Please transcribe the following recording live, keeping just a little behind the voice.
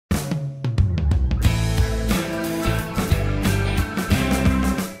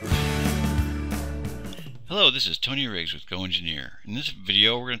Hello, this is Tony Riggs with GoEngineer. In this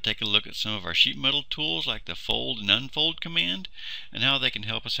video we're going to take a look at some of our sheet metal tools like the fold and unfold command and how they can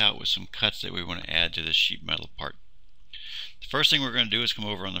help us out with some cuts that we want to add to this sheet metal part. The first thing we're going to do is come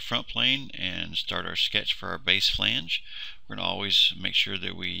over on the front plane and start our sketch for our base flange. We're going to always make sure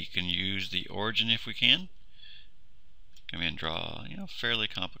that we can use the origin if we can. Come in and draw fairly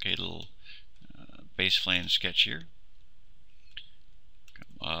complicated little base flange sketch here.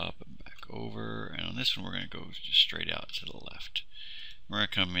 Come up and back over, and on this one we're going to go just straight out to the left. We're going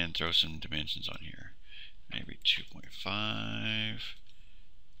to come in and throw some dimensions on here. Maybe 2.5,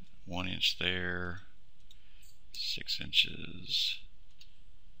 1 inch there, 6 inches,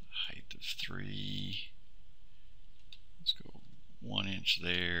 height of 3. Let's go 1 inch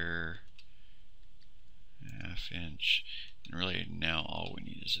there, ½ inch, and really now all we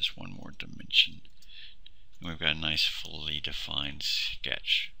need is this one more dimension. And we've got a nice fully defined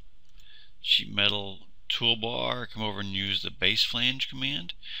sketch. Sheet metal toolbar, come over and use the base flange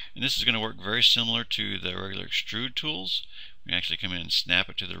command, and this is going to work very similar to the regular extrude tools. We can actually come in and snap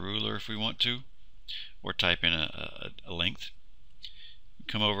it to the ruler if we want to, or type in a length.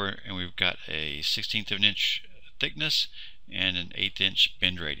 Come over and we've got a 1/16 of an inch thickness and an 1/8 inch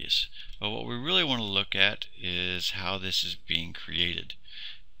bend radius. But what we really want to look at is how this is being created.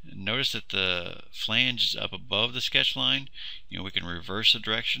 Notice that the flange is up above the sketch line. We can reverse the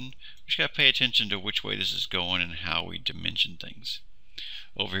direction. We just got to pay attention to which way this is going and how we dimension things.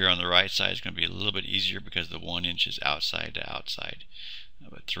 Over here on the right side is going to be a little bit easier because the 1 inch is outside to outside,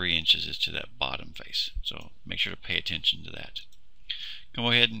 but 3 inches is to that bottom face. So make sure to pay attention to that. Go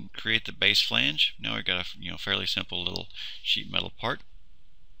ahead and create the base flange. Now we've got a fairly simple little sheet metal part.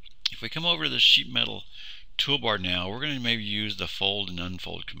 If we come over to the sheet metal toolbar now, we're going to maybe use the fold and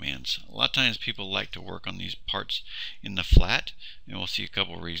unfold commands. A lot of times people like to work on these parts in the flat, and we'll see a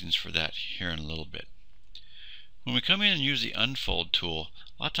couple of reasons for that here in a little bit. When we come in and use the unfold tool,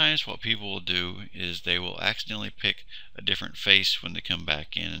 a lot of times what people will do is they will accidentally pick a different face when they come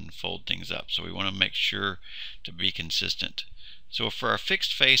back in and fold things up. So we want to make sure to be consistent. So for our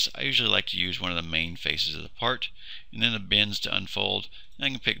fixed face, I usually like to use one of the main faces of the part, and then the bends to unfold. And I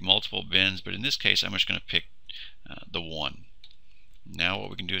can pick multiple bends, but in this case I'm just going to pick the one. Now what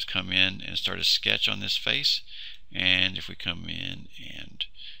we can do is come in and start a sketch on this face, and if we come in and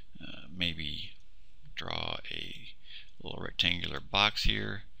maybe draw a little rectangular box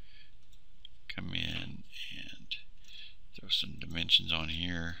here, come in and throw some dimensions on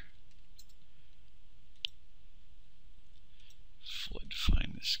here, fully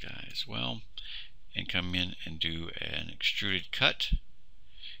define this guy as well, and come in and do an extruded cut.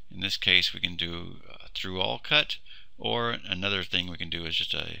 In this case we can do through all cut, or another thing we can do is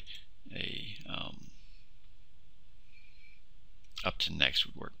just a up to next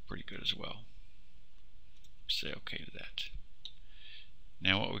would work pretty good as well. Say okay to that.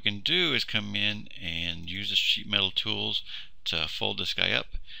 Now what we can do is come in and use the sheet metal tools to fold this guy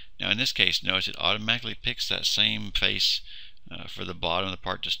up. Now in this case, notice it automatically picks that same face for the bottom of the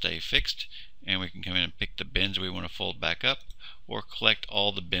part to stay fixed, and we can come in and pick the bends we want to fold back up, or collect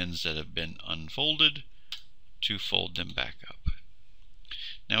all the bends that have been unfolded to fold them back up.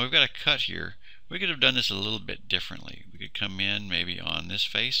 Now we've got a cut here. We could have done this a little bit differently. We could come in maybe on this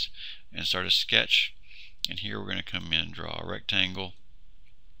face and start a sketch, and here we're going to come in and draw a rectangle,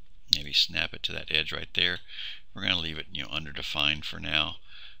 maybe snap it to that edge right there. We're going to leave it underdefined for now,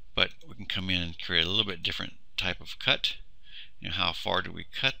 but we can come in and create a little bit different type of cut. How far do we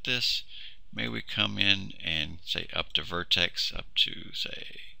cut this? Maybe we come in and say up to vertex, up to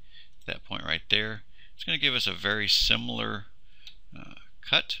say that point right there. It's going to give us a very similar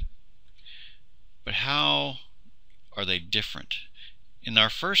cut, but how are they different? In our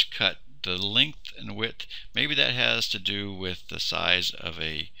first cut, the length and width, maybe that has to do with the size of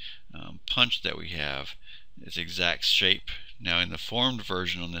a punch that we have, its exact shape. Now in the formed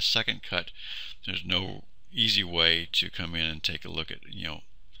version on this second cut, there's no easy way to come in and take a look at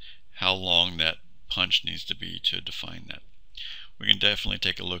how long that punch needs to be to define that. We can definitely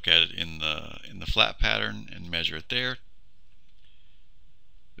take a look at it in the flat pattern and measure it there.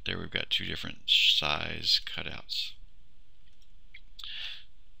 But there we've got two different size cutouts.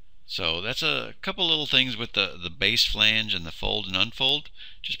 So that's a couple little things with the base flange and the fold and unfold.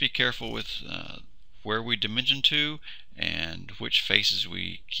 Just be careful with where we dimension to and which faces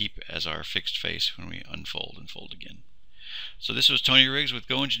we keep as our fixed face when we unfold and fold again. So this was Tony Riggs with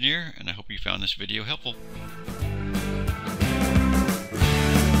GoEngineer, and I hope you found this video helpful.